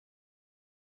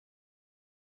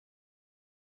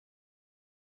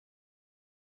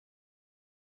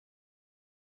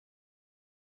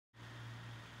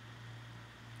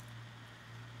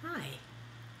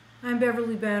I'm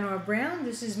Beverly Banov Brown.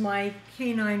 This is my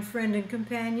canine friend and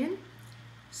companion,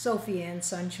 Sophie Ann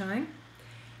Sunshine.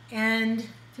 And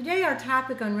today our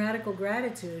topic on radical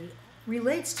gratitude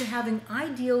relates to having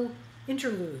ideal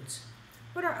interludes.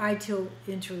 What are ideal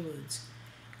interludes?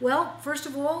 Well, first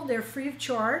of all, they're free of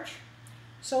charge.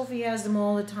 Sophie has them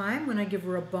all the time when I give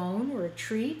her a bone or a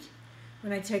treat,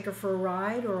 when I take her for a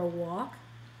ride or a walk,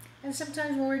 and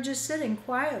sometimes when we're just sitting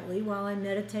quietly while I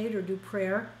meditate or do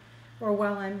prayer, or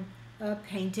while I'm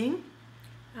painting,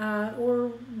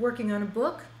 or working on a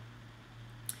book,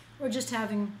 or just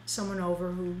having someone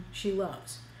over who she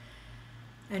loves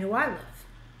and who I love.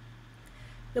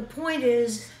 The point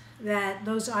is that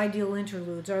those ideal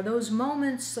interludes are those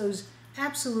moments, those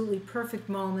absolutely perfect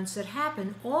moments that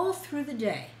happen all through the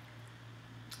day.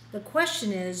 The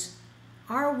question is,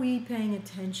 are we paying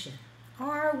attention?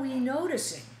 Are we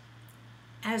noticing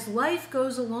as life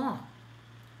goes along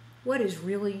what is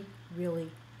really, really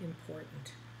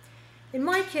important? In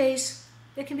my case,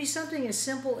 it can be something as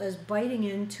simple as biting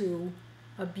into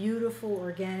a beautiful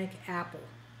organic apple.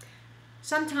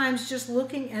 Sometimes just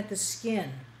looking at the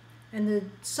skin and the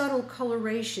subtle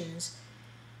colorations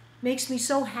makes me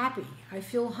so happy. I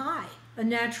feel high, a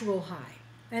natural high.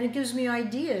 And it gives me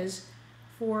ideas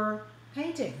for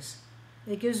paintings.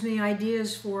 It gives me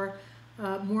ideas for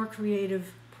more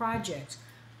creative projects.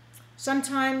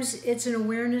 Sometimes it's an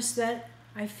awareness that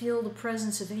I feel the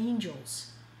presence of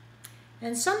angels.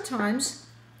 And sometimes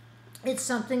it's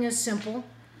something as simple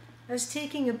as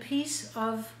taking a piece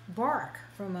of bark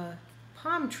from a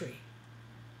palm tree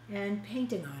and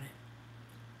painting on it.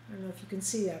 I don't know if you can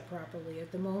see that properly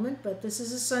at the moment, but this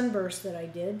is a sunburst that I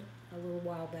did a little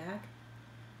while back.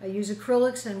 I use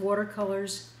acrylics and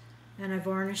watercolors, and I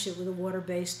varnish it with a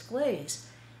water-based glaze.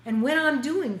 And when I'm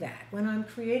doing that, when I'm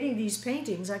creating these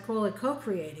paintings, I call it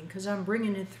co-creating because I'm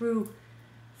bringing it through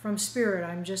from spirit.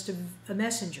 I'm just a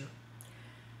messenger.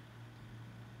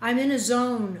 I'm in a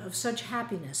zone of such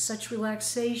happiness, such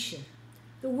relaxation.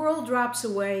 The world drops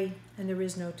away and there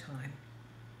is no time.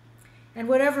 And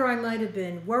whatever I might have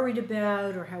been worried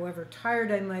about or however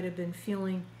tired I might have been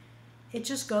feeling, it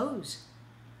just goes.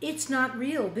 It's not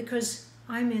real because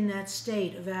I'm in that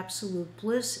state of absolute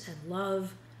bliss and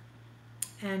love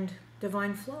and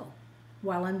divine flow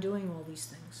while I'm doing all these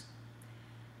things.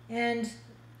 And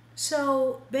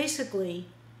so basically,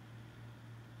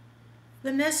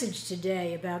 the message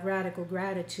today about radical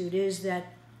gratitude is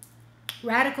that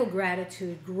radical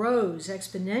gratitude grows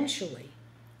exponentially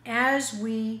as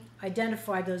we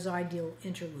identify those ideal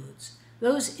interludes,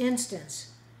 those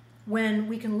instants when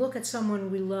we can look at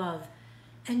someone we love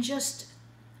and just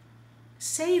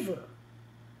savor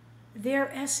their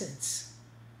essence.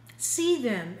 See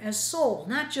them as soul,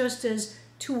 not just as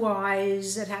two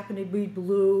eyes that happen to be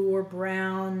blue or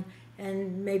brown,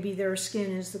 and maybe their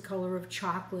skin is the color of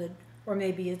chocolate, or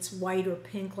maybe it's white or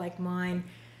pink like mine.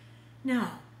 No,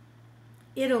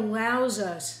 it allows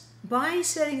us, by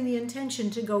setting the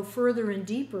intention to go further and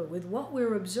deeper with what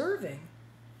we're observing,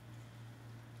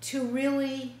 to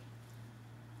really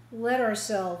let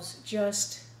ourselves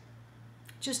just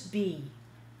be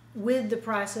with the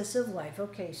process of life.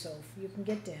 Okay, Soph, you can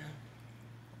get down.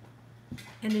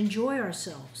 And enjoy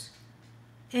ourselves.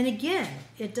 And again,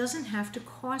 it doesn't have to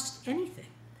cost anything.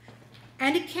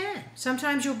 And it can.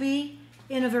 Sometimes you'll be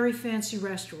in a very fancy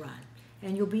restaurant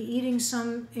and you'll be eating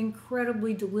some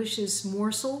incredibly delicious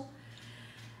morsel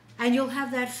and you'll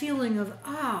have that feeling of,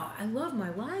 I love my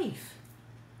life.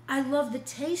 I love the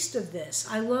taste of this.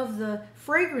 I love the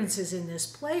fragrances in this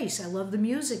place. I love the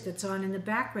music that's on in the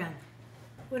background.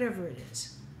 Whatever it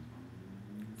is.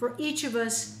 For each of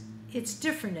us, it's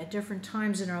different at different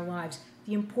times in our lives.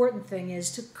 The important thing is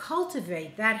to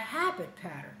cultivate that habit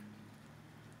pattern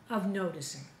of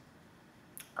noticing,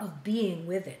 of being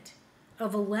with it,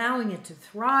 of allowing it to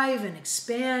thrive and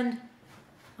expand.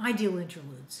 Ideal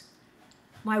interludes.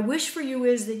 My wish for you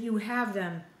is that you have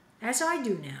them, as I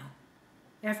do now,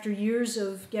 after years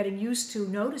of getting used to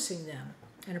noticing them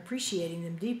and appreciating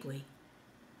them deeply,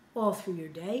 all through your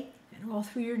day and all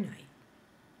through your night.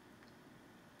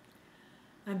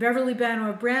 I'm Beverly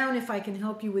Banov Brown. If I can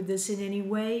help you with this in any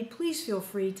way, please feel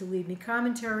free to leave me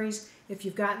commentaries. If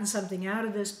you've gotten something out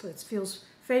of this, but it feels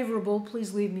favorable,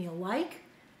 please leave me a like.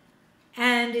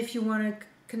 And if you want to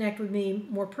connect with me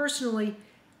more personally,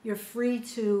 you're free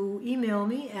to email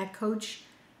me at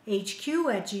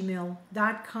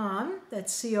coachhq@gmail.com.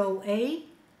 That's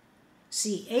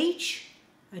COACH,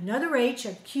 another H,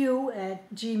 a Q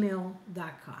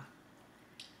 @gmail.com.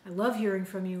 I love hearing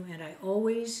from you, and I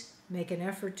always make an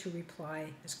effort to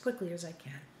reply as quickly as I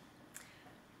can.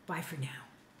 Bye for now.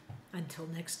 Until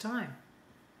next time.